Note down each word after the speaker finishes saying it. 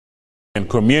And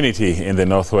community in the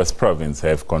Northwest Province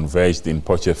have converged in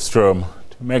Potchefstroom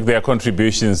to make their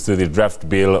contributions to the draft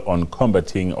bill on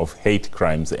combating of hate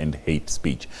crimes and hate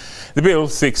speech. The bill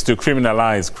seeks to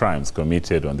criminalise crimes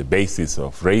committed on the basis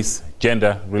of race,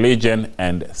 gender, religion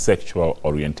and sexual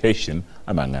orientation,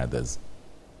 among others.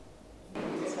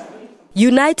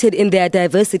 United in their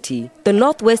diversity, the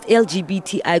Northwest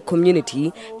LGBTI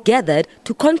community gathered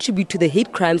to contribute to the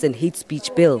hate crimes and hate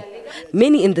speech bill.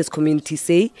 Many in this community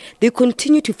say they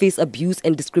continue to face abuse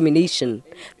and discrimination.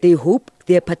 They hope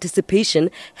their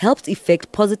participation helps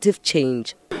effect positive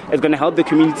change. It's going to help the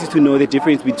community to know the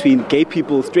difference between gay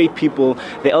people, straight people,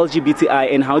 the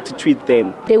LGBTI, and how to treat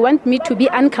them. They want me to be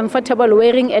uncomfortable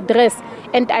wearing a dress.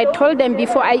 And I told them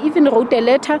before, I even wrote a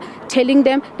letter telling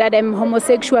them that I'm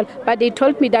homosexual. But they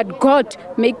told me that God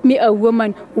made me a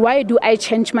woman. Why do I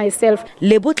change myself?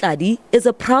 Lebo Tladi is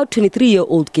a proud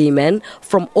 23-year-old gay man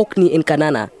from Orkney in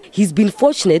Kanana. He's been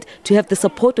fortunate to have the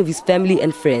support of his family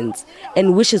and friends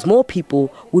and wishes more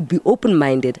people would be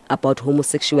open-minded about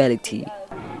homosexuality.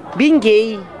 Being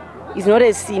gay is not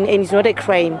a sin and it's not a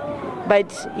crime, but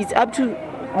it's up to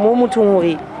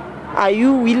Momotongori. Are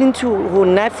you willing to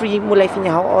not free mo life in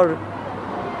or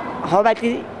how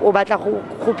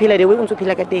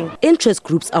interest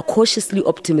groups are cautiously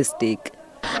optimistic.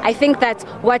 I think that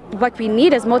what we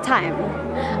need is more time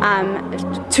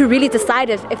to really decide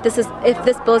if this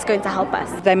bill is going to help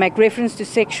us. They make reference to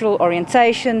sexual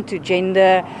orientation, to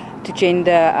gender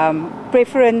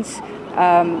preference,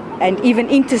 and even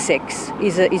intersex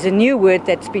is a new word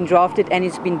that's been drafted and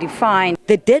it's been defined.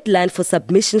 The deadline for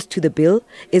submissions to the bill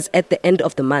is at the end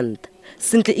of the month.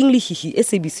 Sintle English,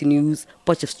 SABC News,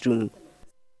 Potchefstroom.